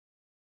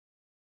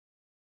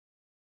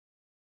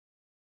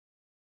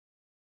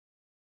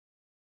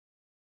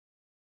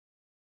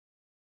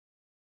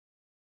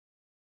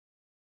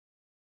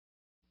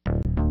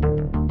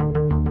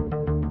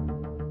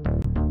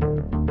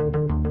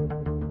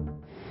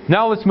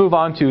Now let's move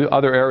on to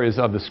other areas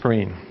of the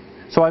screen.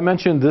 So I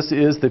mentioned this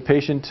is the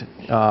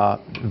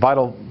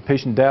vital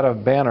patient data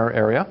banner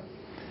area.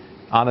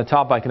 On the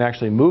top I can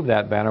actually move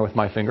that banner with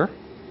my finger.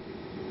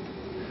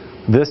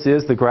 This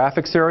is the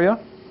graphics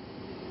area,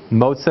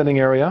 mode setting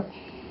area,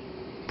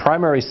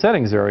 primary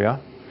settings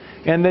area,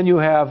 and then you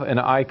have an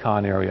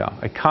icon area,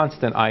 a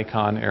constant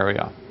icon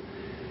area.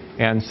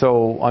 And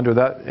so under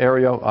that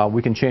area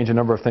we can change a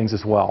number of things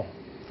as well.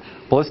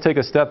 But let's take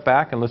a step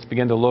back and let's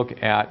begin to look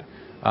at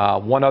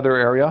one other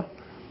area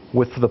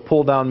with the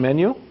pull down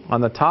menu. On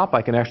the top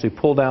I can actually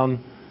pull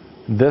down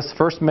this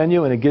first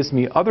menu and it gives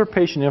me other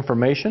patient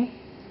information,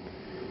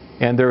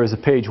 and there is a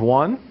page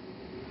 1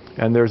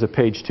 and there's a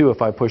page 2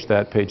 if I push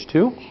that page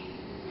 2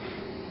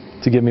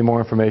 to give me more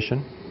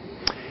information.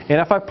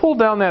 And if I pull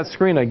down that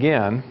screen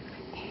again,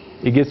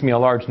 it gives me a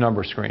large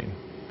number screen.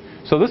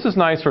 So this is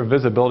nice for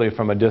visibility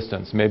from a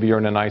distance. Maybe you're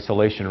in an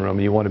isolation room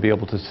and you want to be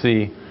able to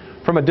see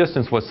from a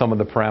distance what some of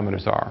the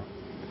parameters are.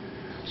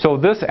 So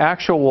this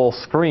actual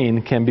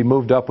screen can be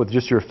moved up with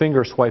just your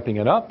finger swiping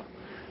it up,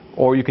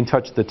 or you can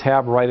touch the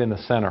tab right in the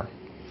center.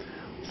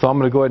 So I'm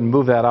going to go ahead and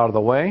move that out of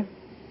the way.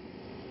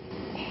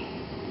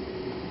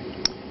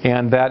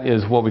 And that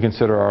is what we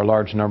consider our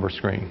large number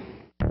screen.